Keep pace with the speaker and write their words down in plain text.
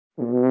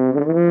Hej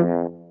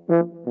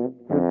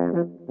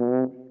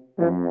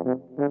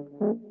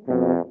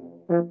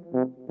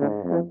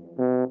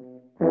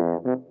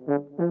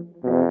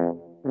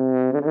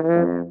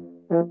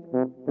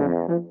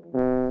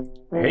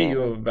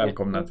och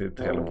välkomna till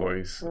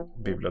Trelleborgs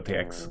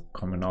biblioteks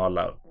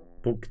kommunala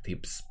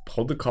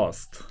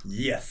boktipspodcast.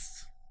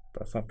 Yes.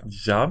 Där satt den.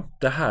 Ja,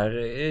 det här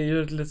är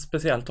ju ett lite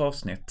speciellt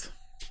avsnitt.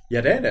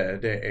 Ja, det är det.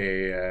 Det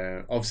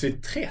är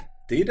avsnitt 30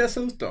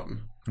 dessutom.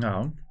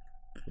 Ja.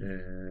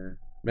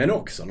 Men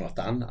också något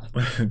annat.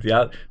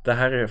 Ja, det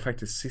här är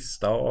faktiskt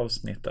sista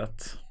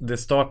avsnittet. Det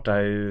startar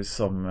ju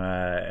som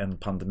en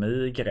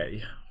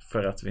pandemigrej.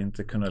 För att vi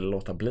inte kunde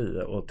låta bli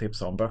att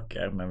tipsa om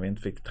böcker. Men vi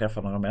inte fick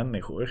träffa några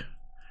människor.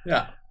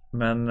 Ja.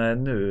 Men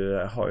nu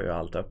har ju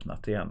allt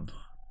öppnat igen.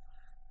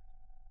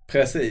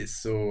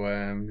 Precis, så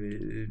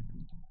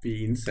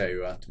vi inser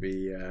ju att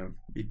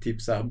vi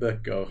tipsar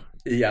böcker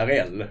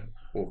IRL.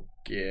 Och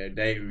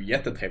det är ju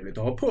jättetrevligt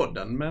att ha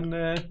podden, men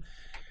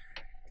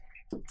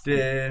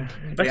det är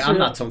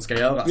annat som ska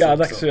göras. Ja,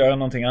 dags att göra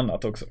någonting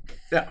annat också.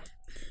 Ja.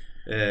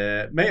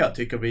 Men jag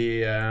tycker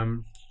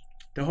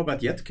det har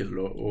varit jättekul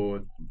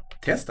att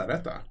testa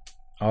detta.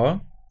 Ja,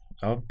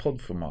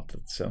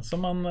 poddformatet känns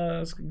som man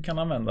kan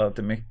använda det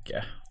till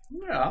mycket.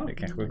 Ja, det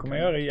kanske vi kommer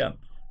göra igen.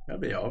 Ja,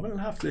 vi har väl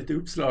haft lite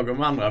uppslag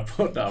om andra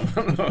poddar.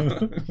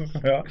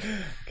 Ja,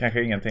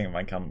 kanske ingenting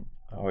man kan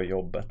ha i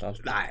jobbet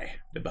alltid.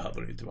 Nej, det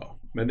behöver det inte vara.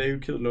 Men det är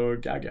ju kul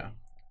att gagga.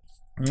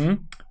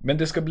 Men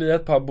det ska bli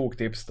ett par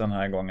boktips den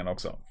här gången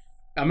också.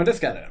 Ja, men det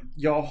ska det.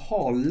 Jag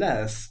har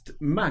läst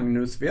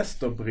Magnus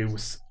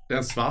Westerbros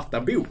Den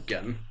svarta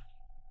boken.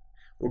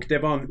 Och det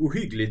var en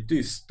ohyggligt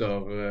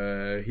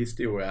dyster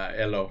historia,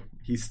 eller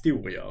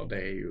historier.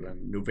 Det är ju en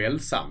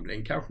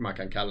novellsamling kanske man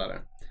kan kalla det.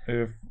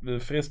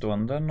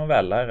 Fristående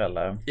noveller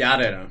eller? Ja,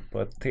 det är det.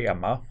 På ett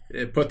tema?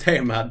 På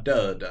tema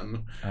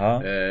döden.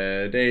 Ja.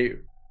 Det är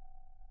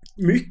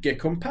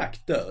mycket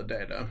kompakt död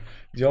är det.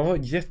 Jag var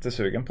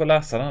jättesugen på att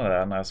läsa den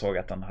där när jag såg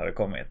att den hade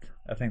kommit.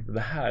 Jag tänkte det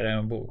här är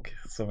en bok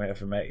som är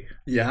för mig.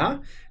 Ja,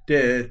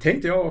 det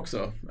tänkte jag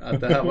också.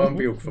 Att det här var en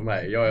bok för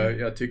mig.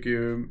 Jag tycker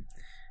ju...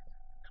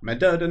 Men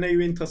döden är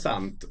ju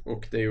intressant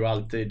och det är ju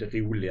alltid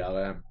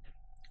roligare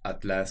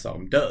att läsa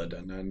om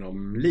döden än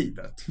om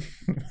livet.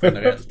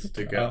 Generellt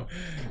tycker jag.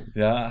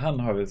 Ja, han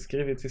har väl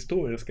skrivit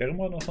historiska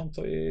romaner och sånt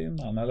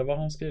innan, eller vad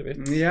har han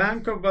skrivit? Ja,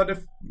 han var det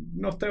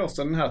något år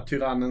sedan, den här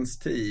Tyrannens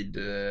tid.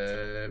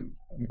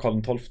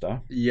 Karl XII.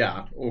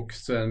 Ja, och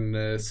sen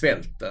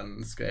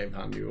Svälten skrev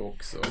han ju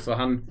också. Så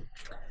han...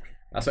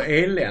 Alltså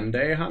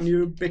elände är han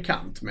ju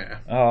bekant med.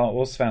 Ja,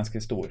 och svensk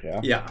historia.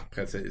 Ja,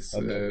 precis.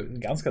 Ja,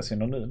 ganska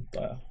synonymt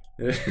där.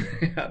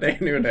 Ja, det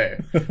är nog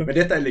det. Men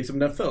detta är liksom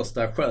den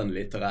första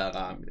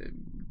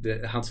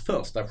hans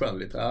första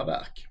skönlitterära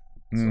verk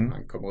som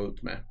han kommer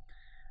ut med.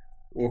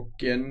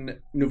 Och en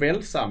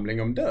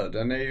novellsamling om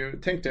döden är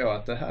ju, tänkte jag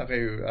att det här är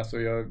ju, alltså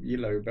jag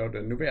gillar ju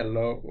både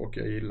noveller och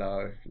jag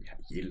gillar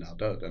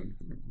döden.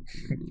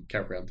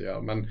 Kanske jag inte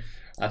gör, men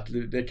att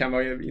det kan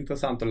vara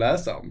intressant att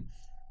läsa om.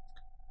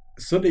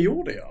 Så det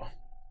gjorde jag.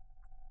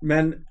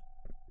 Men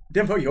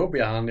den var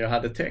jobbigare än jag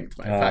hade tänkt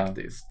mig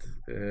faktiskt.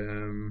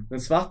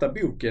 Den svarta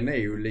boken är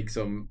ju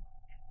liksom...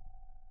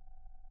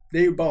 Det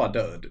är ju bara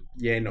död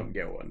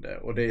genomgående.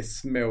 Och det är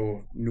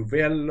små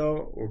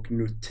noveller och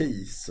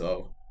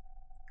notiser.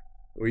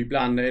 Och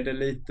ibland är det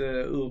lite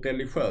ur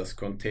religiös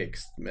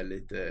kontext med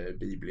lite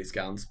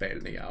bibliska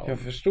anspelningar. Jag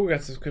förstod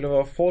att det skulle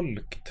vara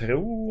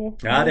folktro.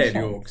 Ja, det är det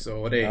ju också.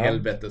 Och det är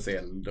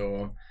helveteseld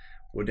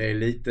och det är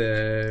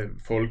lite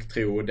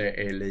folktro,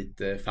 det är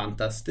lite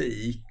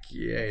fantastik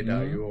är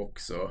där ju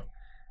också.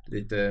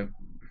 Lite...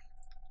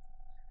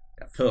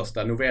 Ja,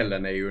 första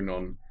novellen är ju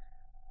någon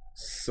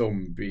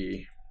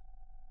zombie-aktig,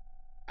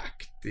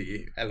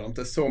 eller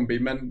inte zombie,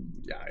 men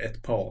ja,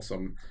 ett par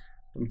som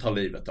de tar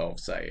livet av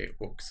sig.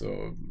 Och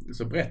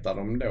så berättar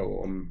de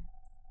då om...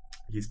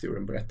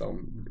 Historien berättar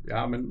om...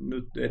 Ja, men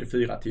nu är det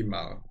 4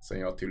 timmar sedan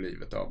jag tog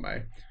livet av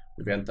mig.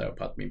 Nu väntar jag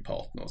på att min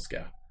partner ska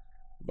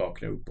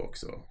vakna upp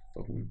också,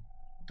 för hon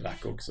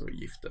drack också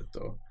giftet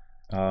och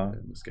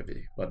nu ska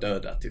vi vara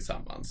döda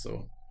tillsammans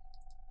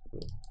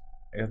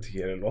Jag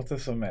tycker det låter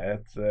som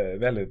ett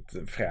väldigt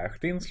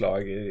fräscht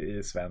inslag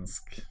i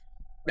svensk.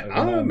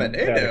 Ja, men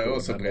det är det.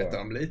 Och så berättar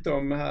de lite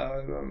om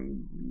här,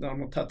 när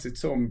de har tagit sitt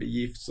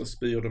zombiegift så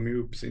spyr de ju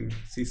upp sin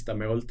sista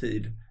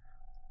måltid.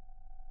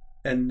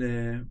 En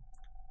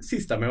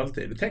sista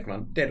måltid, då tänker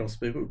man, det de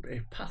spyr upp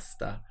är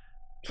pasta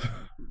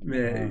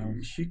med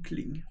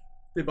kyckling.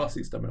 Det var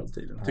sista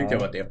måltiden. Tyckte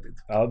jag var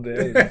deppigt. Ja, det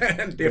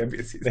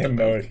är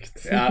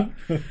mörkt. Ja.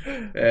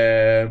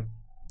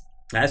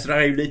 Nej, så där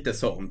är ju lite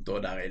sånt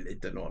och där är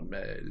lite någon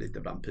med lite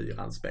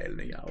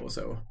vampyranspelningar och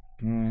så.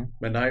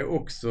 Men där är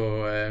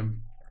också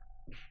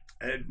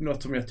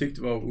något som jag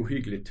tyckte var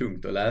ohyggligt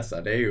tungt att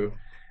läsa. Det är ju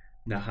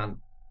när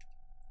han...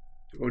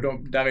 Och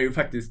där är ju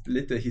faktiskt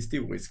lite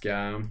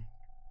historiska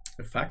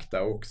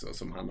fakta också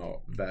som han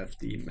har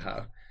vävt in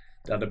här.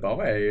 Där det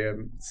bara är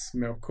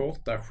små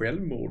korta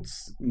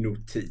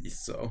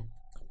självmordsnotiser.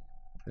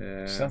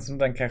 Känns som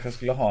den kanske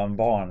skulle ha en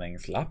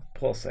varningslapp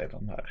på sig,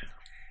 den här.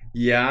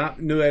 Ja,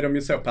 nu är de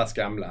ju så pass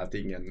gamla att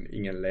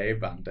ingen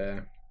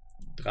levande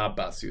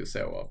drabbas ju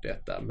så av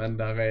detta. Men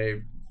där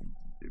är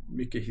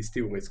mycket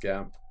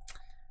historiska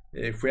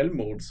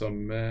självmord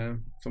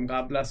som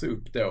rabblas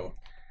upp då.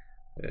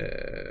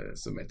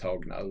 Som är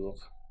tagna ur,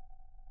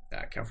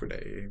 kanske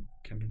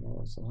kan det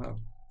vara så här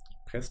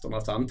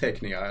prästernas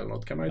anteckningar eller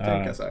något, kan man ju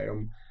tänka sig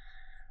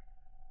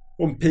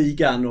om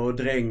pigan och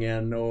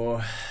drängen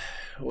och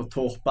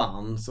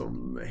torparen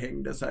som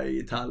hängde sig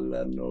i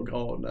tallen och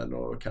granen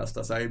och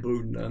kastade sig i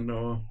brunnen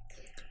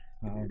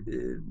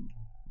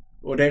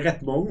och det är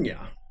rätt många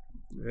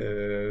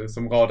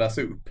som radas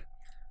upp.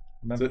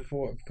 Men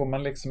får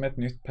man liksom ett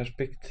nytt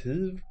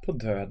perspektiv på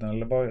döden,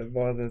 eller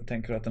vad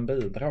tänker du att den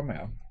bidrar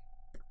med?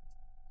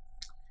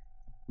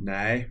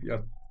 Nej,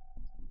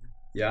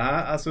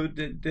 alltså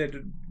det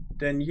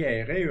den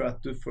ger är ju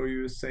att du får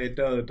ju se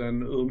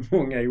döden ur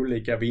många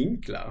olika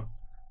vinklar.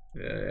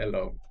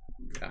 Eller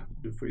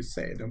du får ju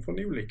se den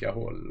från olika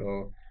håll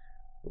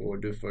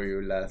och du får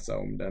ju läsa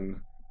om den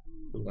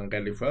ur en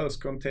religiös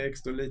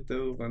kontext och lite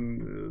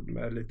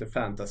med lite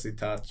fantasy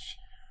touch.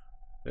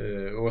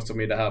 Och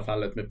som i det här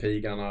fallet med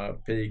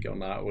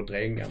pigorna och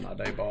drängarna,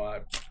 det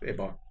är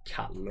bara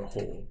kall och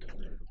hård.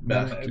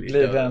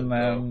 Blir den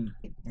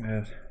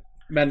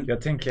men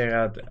jag tänker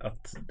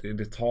att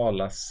det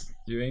talas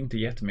ju inte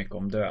jättemycket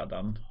om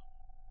döden.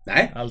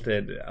 Nej.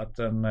 Alltid att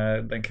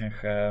den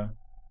kanske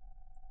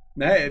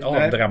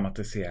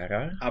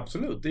avdramatiserar.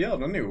 Absolut, det gör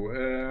den nog.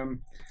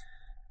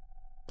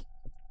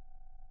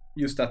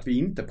 Just att vi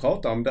inte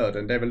pratar om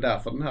döden, det är väl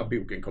därför den här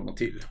boken kommer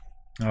till.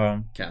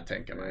 Ja. Kan jag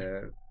tänka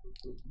mig.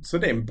 Så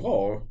det är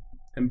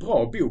en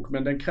bra bok,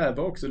 men den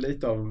kräver också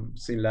lite av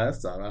sin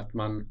läsare att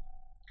man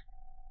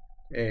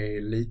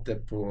är lite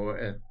på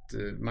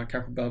man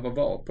kanske behöver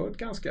vara på ett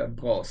ganska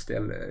bra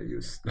ställe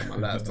just när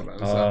man läser den.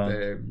 Så att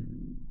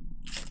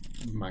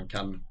man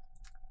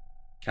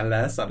kan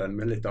läsa den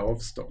med lite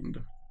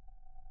avstånd.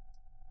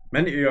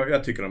 Men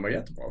jag tycker den var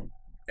jättebra.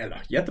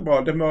 Eller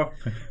jättebra,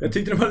 jag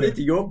tyckte den var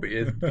lite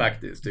jobbig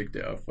faktiskt, tyckte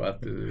jag. För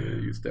att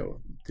just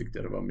då tyckte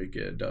jag det var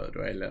mycket död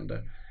och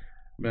elände.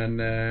 Men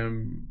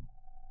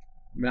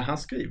han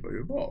skriver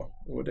ju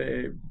bra. Och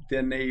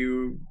den är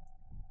ju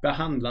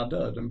behandlar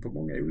döden på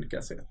många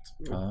olika sätt.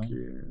 Och,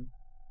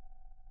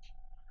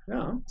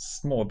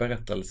 små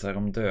berättelser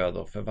om död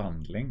och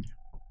förvandling.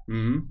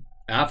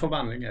 Ja,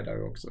 förvandling är det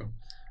ju också.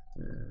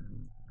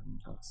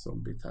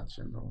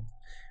 Zombie-touchen.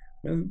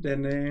 Men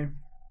den är...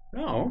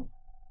 Ja,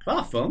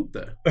 varför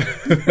inte?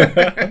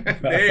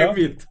 Det är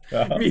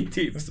mitt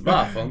tips.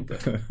 Varför inte?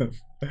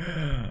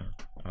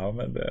 Ja,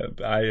 men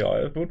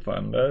jag är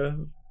fortfarande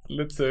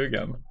lite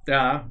sugen.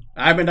 Ja,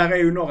 nej, men där är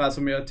ju några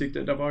som jag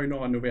tyckte, det var ju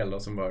några noveller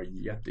som var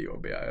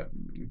jättejobbiga.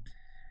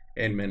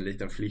 En med en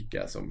liten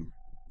flicka som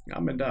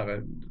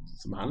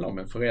handlar om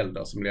en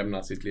förälder som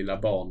lämnar sitt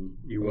lilla barn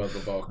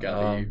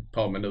oövervakad i ett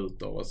par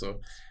minuter, och så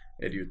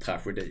är det ju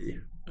tragedi.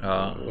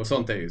 Och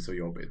sånt är ju så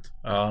jobbigt.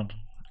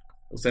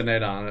 Och sen är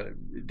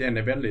den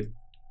är väldigt,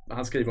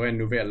 han skriver en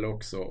novell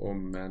också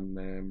om en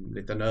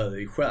liten ö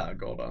i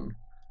skärgården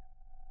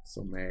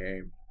som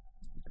är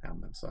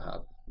så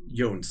här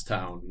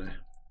Jonestown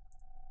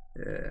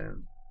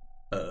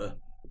ö,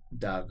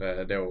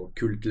 där då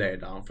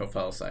kultledaren får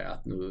för sig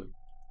att nu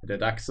är det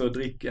dags att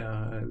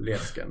dricka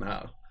läsken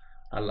här.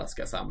 Alla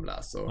ska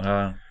samlas och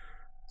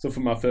så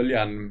får man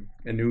följa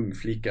en ung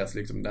flickas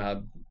liksom det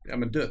här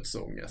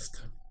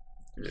dödsångest.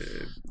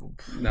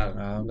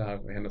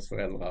 När hennes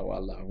föräldrar och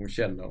alla hon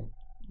känner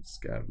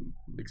ska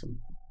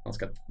liksom, man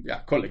ska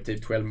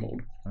kollektivt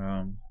självmord.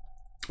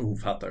 Och hon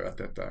fattar ju att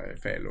detta är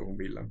fel och hon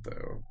vill inte.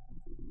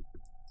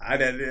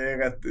 Det är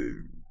rätt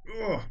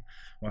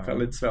man får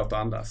lite svårt att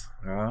andas.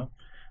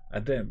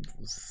 Det är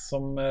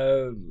som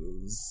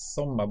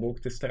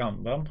sommarbok till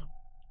stranden.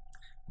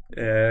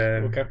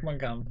 Då kanske man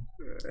kan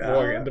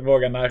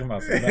våga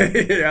närma sig.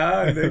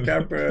 Det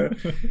kanske.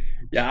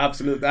 Ja,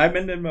 absolut. Nej,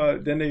 men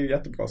den är ju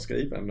jättebra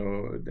skriven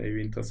och det är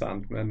ju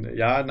intressant. Men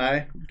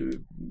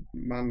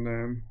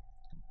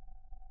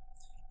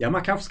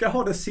man kanske ska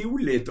ha det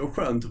soligt och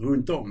skönt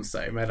runt om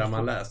sig medan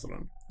man läser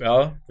den.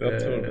 Ja, jag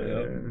tror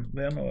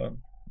det är nog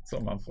så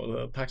man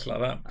får tackla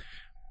det.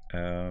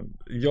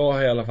 Jag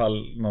har i alla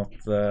fall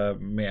något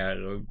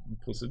mer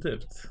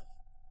positivt,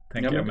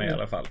 tänker jag mig i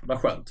alla fall. Vad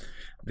skönt.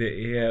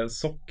 Det är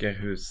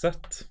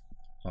Sockerhuset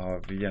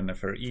av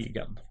Jennifer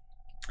Egan.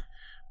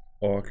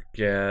 Och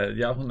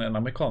hon är en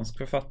amerikansk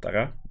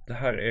författare. Det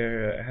här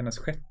är hennes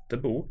 6:e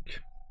bok.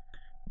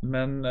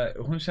 Men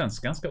hon känns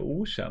ganska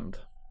okänd.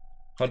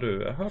 Har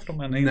du hört om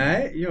henne innan?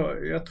 Nej,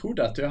 jag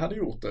trodde att jag hade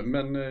gjort det.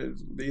 Men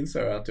det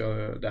insåg jag att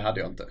det hade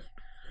jag inte.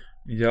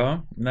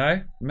 Ja,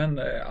 nej. Men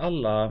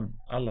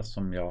alla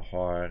som jag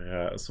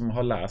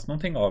har läst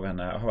någonting av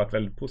henne har varit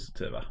väldigt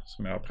positiva,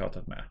 som jag har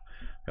pratat med.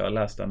 Jag har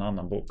läst en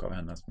annan bok av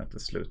henne som heter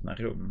Slutna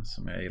rum,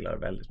 som jag gillar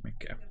väldigt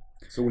mycket.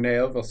 Så hon är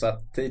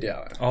översatt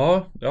tidigare?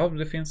 Ja,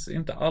 det finns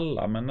inte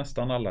alla, men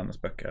nästan alla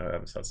hennes böcker har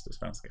översatts till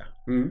svenska.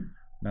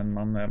 Men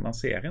man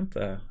ser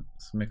inte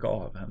så mycket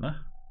av henne.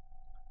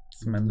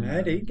 Men,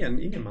 nej, det är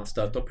ingen man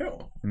stöter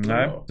på.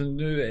 Nej, så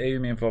nu är ju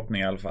min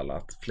förhoppning i alla fall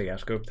att fler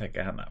ska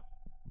upptäcka henne.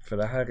 För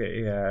det här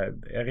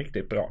är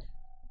riktigt bra.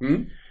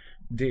 Mm.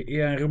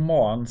 Det är en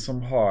roman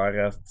som har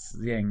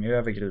ett gäng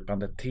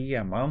övergripande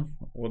teman.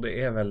 Och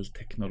det är väl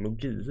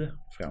teknologi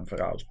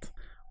framför allt.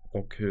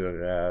 Och hur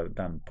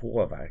den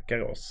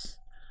påverkar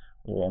oss.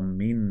 Och om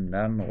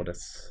minnen och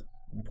dess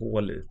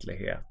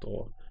pålitlighet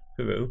och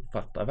hur vi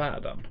uppfattar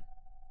världen.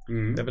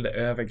 Mm. Det är väl det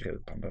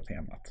övergripande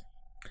temat.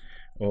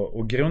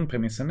 Och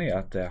grundpremissen är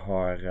att det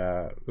har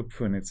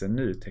uppfunnits en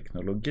ny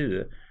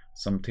teknologi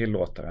som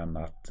tillåter en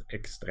att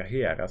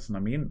extrahera sina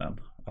minnen.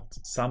 Att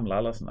samla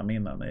alla sina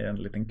minnen i en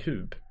liten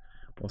kub.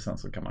 Och sen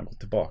så kan man gå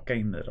tillbaka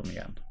in i dem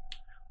igen.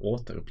 Och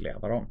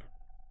återuppleva dem.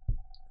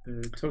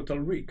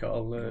 Total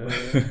recall.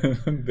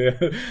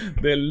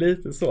 Det är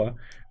lite så.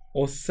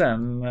 Och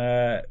sen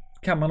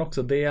kan man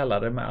också dela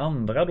det med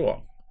andra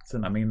då.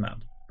 Sina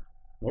minnen.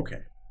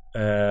 Okej.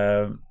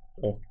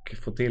 Och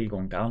få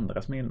tillgång till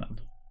andras minnen.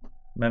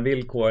 Men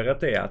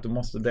villkoret är att du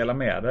måste dela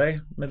med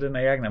dig med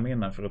dina egna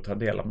minnen för att ta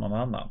del av någon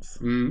annans.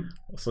 Mm.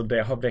 Så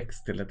det har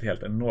växt till ett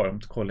helt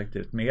enormt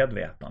kollektivt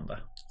medvetande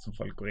som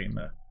folk går in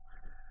i.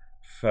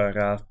 För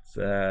att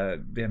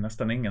det är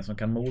nästan ingen som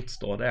kan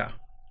motstå det.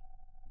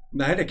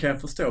 Nej, det kan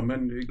jag förstå,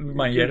 men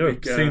man ger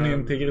upp sin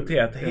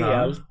integritet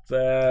helt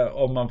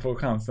om man får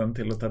chansen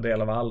till att ta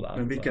del av alla.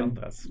 Men vilken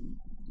andras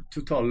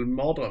total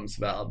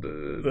mardrömsvärld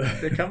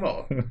det kan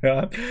vara.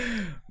 Ja.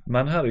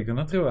 Man hade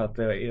kunnat tro att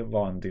det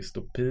var en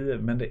dystopi,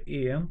 men det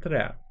är inte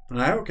det.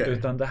 Nej, okej.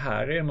 Utan det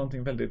här är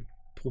någonting väldigt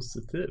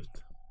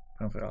positivt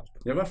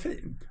framförallt. Det var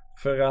fint.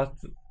 För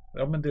att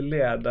men det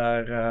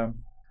leder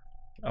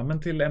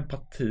till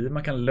empati.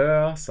 Man kan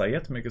lösa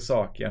jättemycket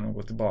saker genom att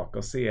gå tillbaka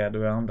och se det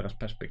ur andras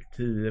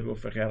perspektiv och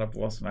få reda på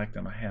vad som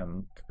verkligen har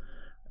hänt.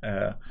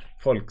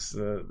 Folks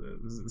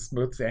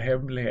smutsiga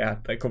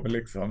hemligheter kommer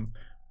liksom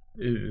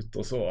ut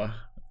och så.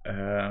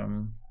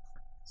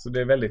 Så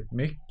det är väldigt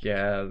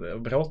mycket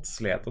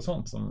brottslighet och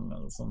sånt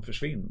som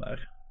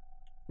försvinner.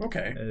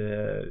 Okej.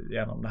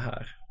 Genom det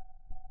här.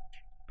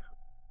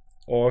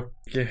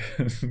 Och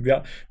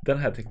ja, den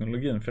här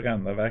teknologin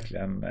förändrar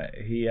verkligen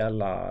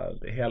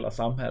hela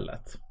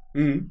samhället.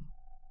 Mm.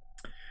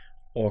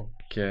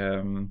 Och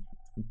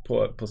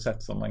på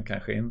sätt som man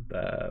kanske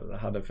inte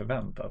hade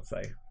förväntat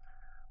sig.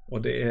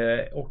 Och det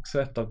är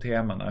också ett av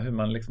temana hur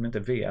man liksom inte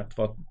vet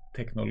vad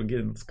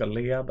teknologin ska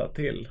leda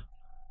till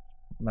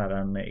när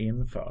den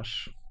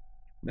införs.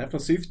 Nej, för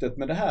syftet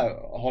med det här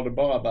har det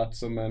bara varit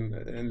som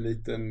en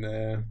liten...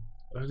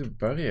 Det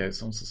börjar ju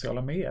som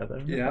sociala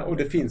medier. Ja, och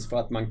det finns för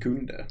att man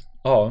kunde.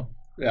 Ja.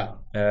 Ja.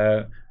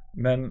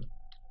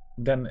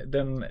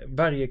 Men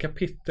varje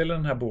kapitel i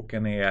den här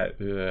boken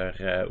är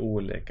ur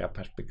olika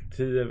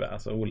perspektiv,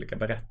 alltså olika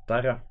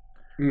berättare.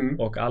 Mm.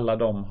 Och alla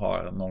de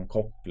har någon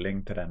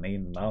koppling till den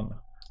innan.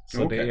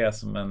 Så Okay. det är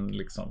som en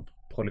liksom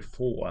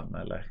polyfon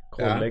eller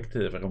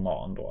kollektiv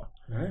roman då.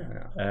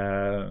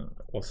 Ja.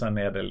 Och sen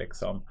är det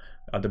liksom,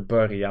 det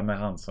börjar med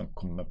han som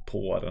kommer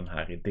på den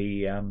här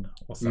idén.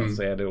 Och sen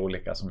så är det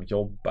olika som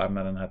jobbar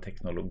med den här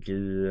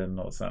teknologin.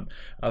 Och sen,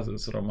 alltså,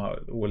 så de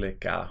har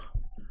olika...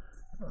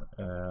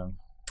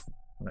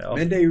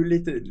 Men det är ju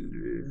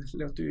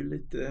låter ju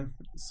lite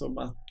som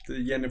att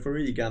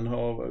Jennifer Egan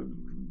har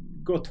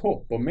gott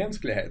hopp om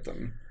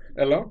mänskligheten,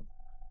 eller?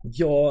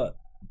 Jag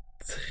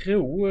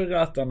tror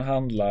att den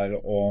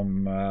handlar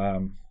om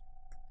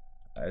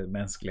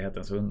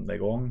mänsklighetens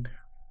undergång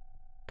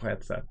på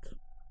ett sätt.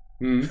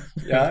 Mm.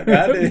 Ja,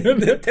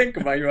 det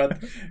tänker man ju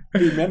att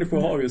vi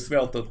människor har ju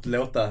svårt att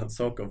låta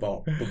saker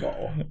vara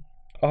bra.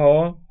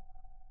 Ja.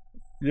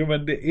 Jo,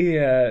 men det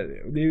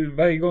är ju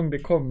varje gång det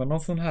kommer någon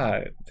sån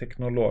här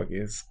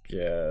teknologisk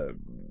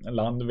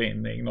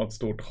landvinning, något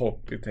stort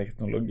hopp i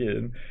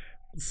teknologin,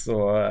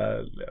 så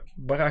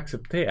bara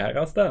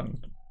accepteras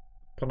den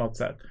på något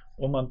sätt.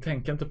 Och man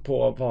tänker inte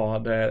på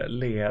vad det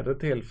leder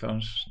till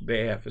förrän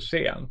det är för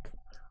sent.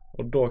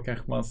 Och då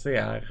kanske man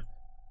ser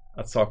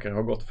att saker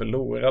har gått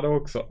förlorade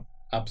också.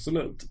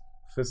 Absolut.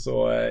 För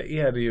så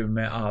är det ju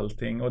med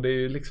allting. Och det är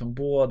ju liksom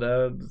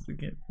både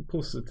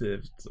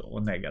positivt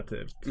och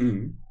negativt.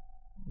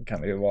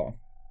 Kan det ju vara.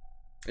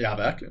 Ja,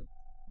 verkligen.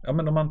 Ja,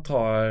 men om man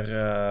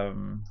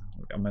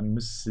tar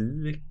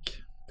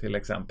musik till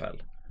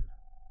exempel.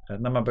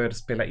 När man började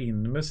spela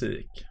in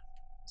musik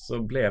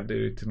så blev det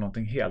ju till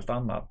någonting helt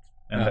annat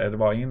än det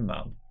var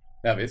innan.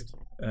 Ja, visst.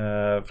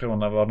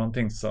 Från att vara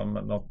någonting som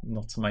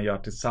något som man gör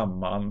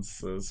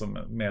tillsammans,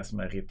 mer som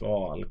en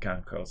ritual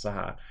kanske och så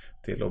här,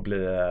 till att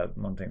bli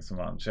någonting som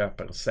man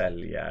köper och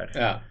säljer.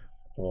 Ja.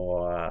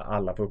 Och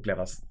alla får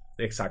uppleva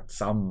exakt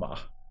samma.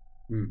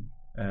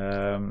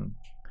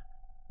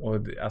 Och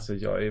alltså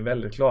jag är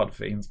väldigt glad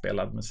för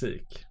inspelad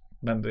musik.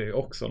 Men det är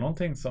också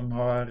någonting som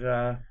har...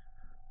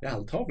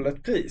 allt har väl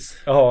ett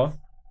pris. Ja.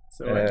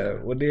 Så är det.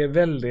 Och det är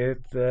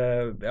väldigt...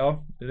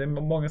 det är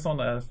många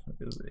sådana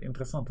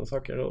intressanta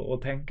saker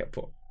att tänka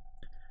på.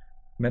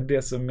 Men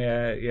det som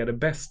är det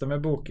bästa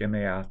med boken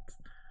är att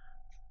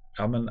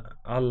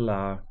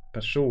alla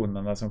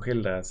personerna som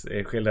skildras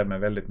är skildrade med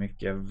väldigt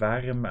mycket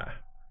värme.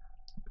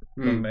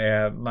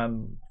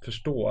 Man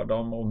förstår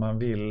dem och man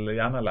vill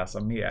gärna läsa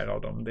mer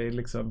av dem. Det är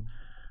liksom,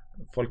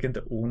 folk är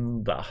inte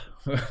onda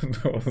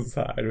och så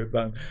här,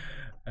 utan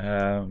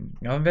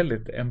en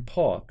väldigt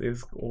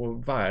empatisk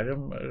och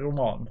varm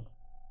roman.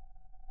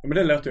 Men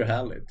det låter ju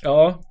härligt.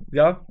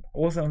 Ja.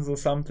 Och sen så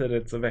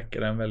samtidigt så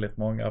väcker den väldigt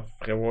många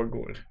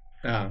frågor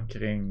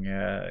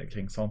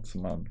kring sånt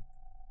som man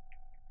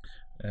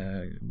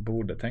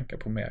borde tänka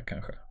på mer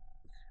kanske.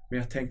 Men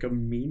jag tänker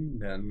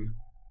minnen.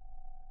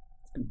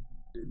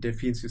 Det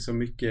finns ju så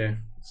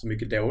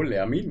mycket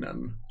dåliga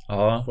minnen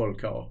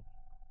folk har.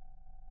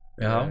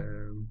 Ja.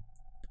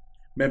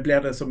 Men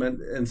blir det som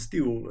en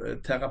stor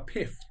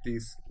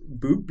terapeutisk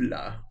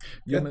bubbla?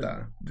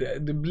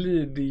 Det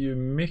blir det ju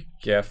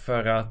mycket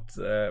för att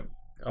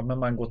men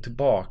man går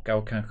tillbaka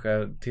och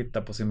kanske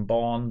tittar på sin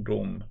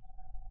barndom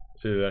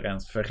ur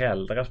ens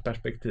föräldrars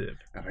perspektiv.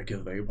 Ja, men gud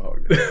vad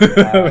obehagligt.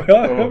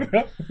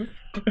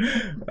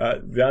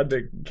 Ja,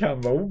 det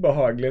kan vara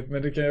obehagligt,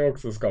 men det kan ju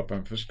också skapa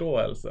en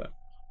förståelse.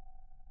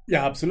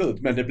 Ja,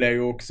 absolut. Men det blir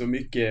ju också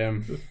mycket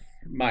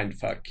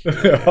mindfuck,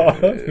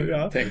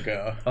 tänker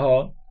jag.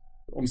 Ja.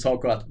 Om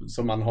saker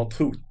som man har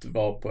trott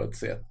var på ett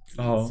sätt.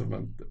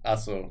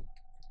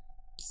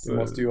 Det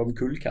måste ju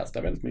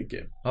omkullkasta väldigt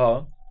mycket.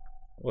 Ja.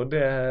 Och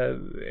det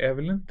är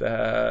väl inte...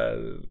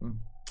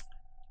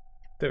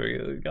 Det är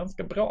väl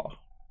ganska bra.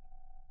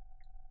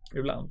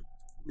 Ibland.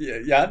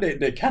 Ja,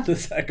 det kan det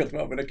säkert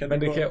vara. Men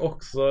det kan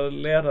också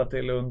leda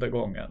till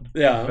undergången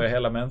för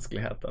hela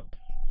mänskligheten.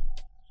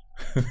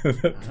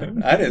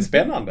 Ja, det är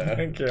spännande.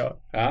 Tänker jag.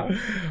 Ja.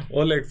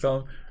 Och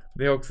liksom,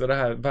 det är också det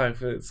här,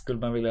 varför skulle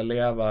man vilja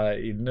leva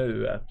i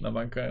nuet när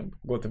man kan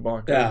gå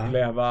tillbaka och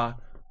uppleva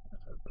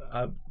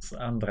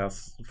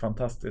andras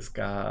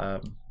fantastiska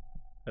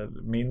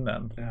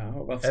minnen. Ja,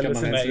 och varför ska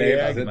man ens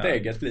leva sitt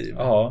eget liv?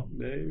 Ja.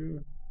 Det är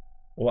ju...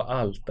 Och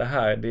allt det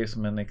här, det är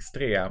som en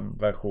extrem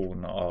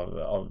version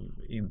av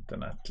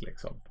internet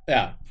liksom.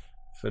 Ja.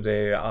 För det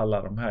är ju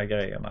alla de här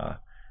grejerna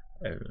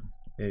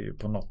är ju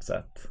på något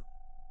sätt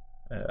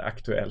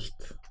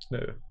aktuellt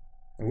nu.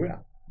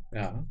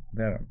 Ja.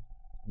 Det är det.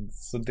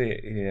 Så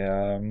det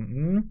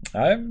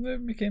är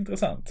mycket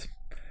intressant.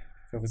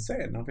 Får vi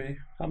se när vi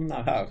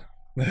hamnar här.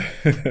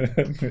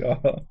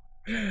 Ja.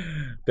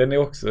 Den är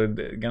också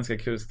ganska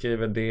kul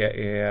skriven.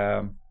 Det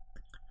är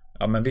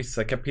men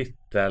vissa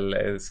kapitel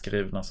är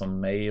skrivna som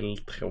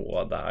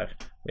mejltrådar.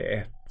 Det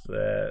är ett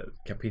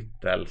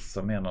kapitel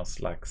som är någon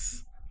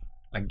slags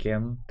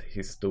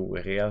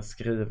agenthistoria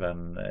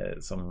skriven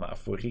som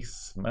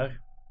aforismer.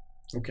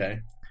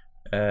 Okej.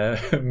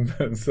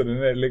 Så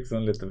den är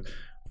liksom lite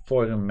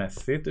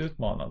formmässigt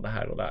utmanande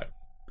här och där.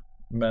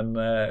 Men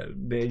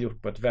det är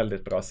gjort på ett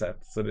väldigt bra sätt,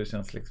 så det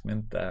känns liksom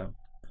inte...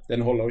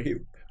 Den håller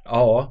ihop.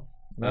 Ja,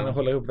 den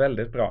håller ihop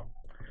väldigt bra.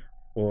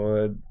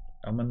 Och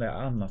men det är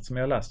annat som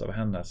jag läst av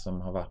henne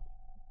som har varit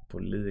på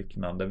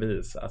liknande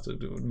vis. Alltså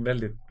en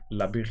väldigt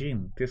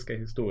labyrintiska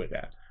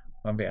historia.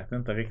 Man vet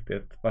inte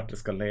riktigt vart det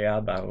ska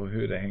leda och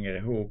hur det hänger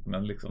ihop,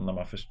 men liksom när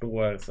man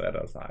förstår så är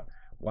det så här,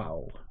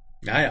 wow.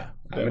 Ja,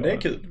 men det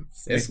är kul.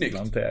 Det är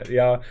snyggt.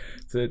 Ja,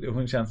 så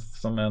hon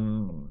känns som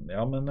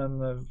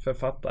en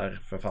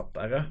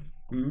författare.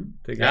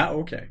 Tycker jag.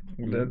 okej.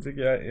 Det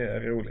tycker jag är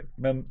roligt.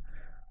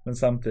 Men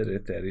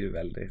samtidigt är det ju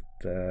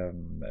väldigt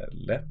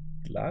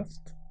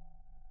lättläst.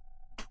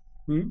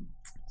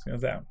 Ska jag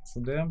säga. Så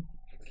det,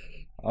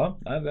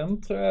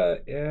 den tror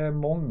jag är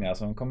många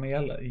som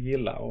kommer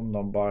gilla om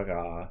de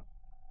bara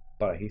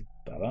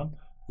hittar den.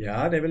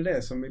 Ja, det är väl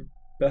det som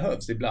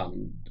behövs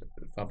ibland,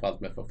 framförallt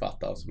med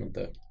författare som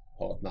inte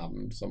har ett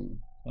namn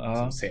som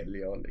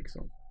säljer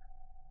liksom.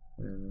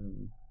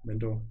 Men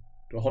då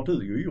har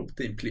du ju gjort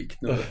din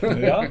plikt nu.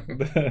 Ja,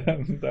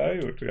 det har jag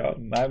gjort. Ja.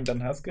 Nej,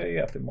 den här ska jag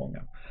ge till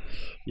många.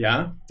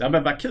 Ja,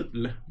 men vad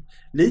kul.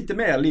 Lite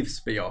mer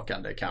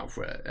livsbejakande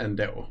kanske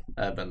ändå,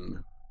 även...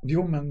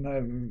 Jo, men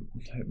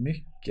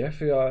mycket.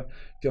 För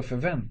jag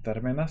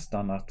förväntade mig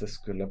nästan att det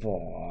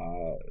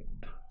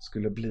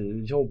skulle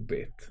bli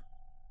jobbigt.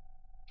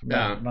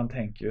 Man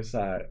tänker ju så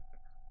här,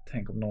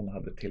 tänk om någon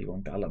hade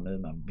tillgång till alla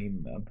mina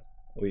minnen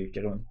och gick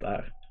runt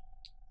där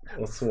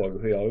och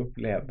såg hur jag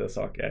upplevde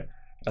saker.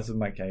 Alltså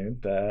man kan ju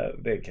inte,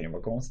 det kan ju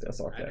vara konstiga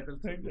saker.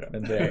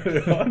 Men det är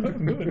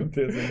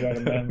det som gör det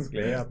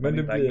mänskliga. Men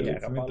det blir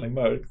liksom inte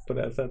mörkt på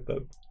det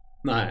sättet.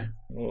 Nej.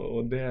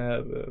 Och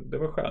det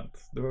var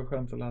skönt. Det var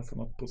skönt att läsa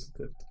något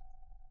positivt.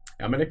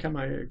 Ja, men det kan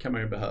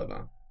man ju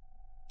behöva.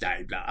 Ja,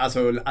 ibland.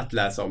 Alltså att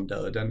läsa om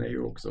döden är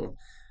ju också,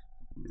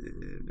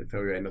 det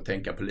får ju ändå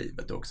tänka på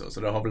livet också.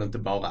 Så det har väl inte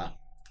bara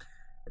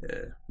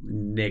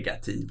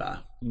negativa.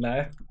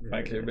 Nej,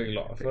 man kan ju bli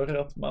glad för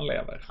att man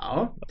lever.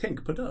 Ja,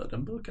 tänk på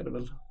döden brukar det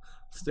väl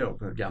stå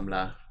på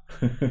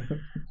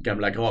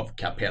gamla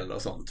gravkapell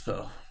och sånt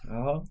för.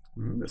 Ja.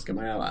 Det ska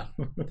man göra.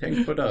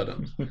 Tänk på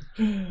döden.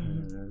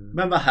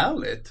 Men vad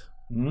härligt.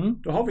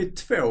 Då har vi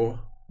 2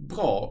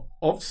 bra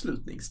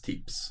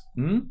avslutningstips.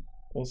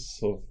 Och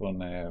så får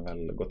ni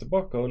väl gå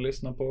tillbaka och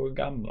lyssna på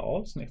gamla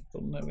avsnitt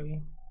om ni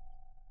vill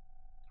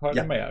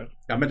höra mer.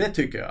 Ja, men det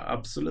tycker jag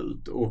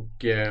absolut.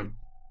 Och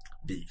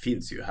vi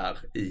finns ju här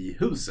i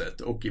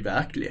huset och i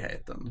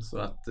verkligheten. Så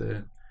att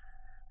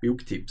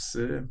boktips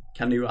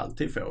kan ni ju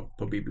alltid få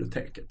på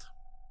biblioteket.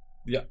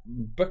 Ja,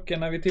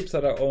 böckerna vi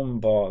tipsade om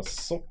var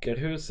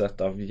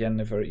Sockerhuset av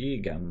Jennifer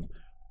Egan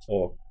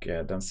och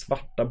Den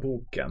svarta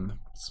boken,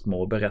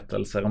 Små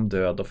berättelser om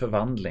död och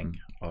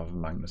förvandling av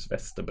Magnus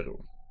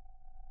Westerbro.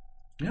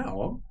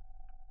 Ja,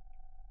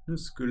 nu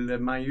skulle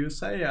man ju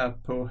säga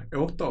på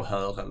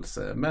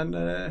återhörelse, men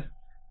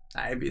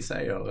nej, vi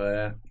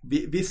säger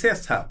vi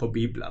ses här på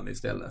bibblan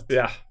istället.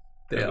 Ja,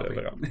 det gör vi.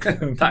 Bra.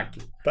 Tack.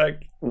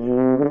 Tack.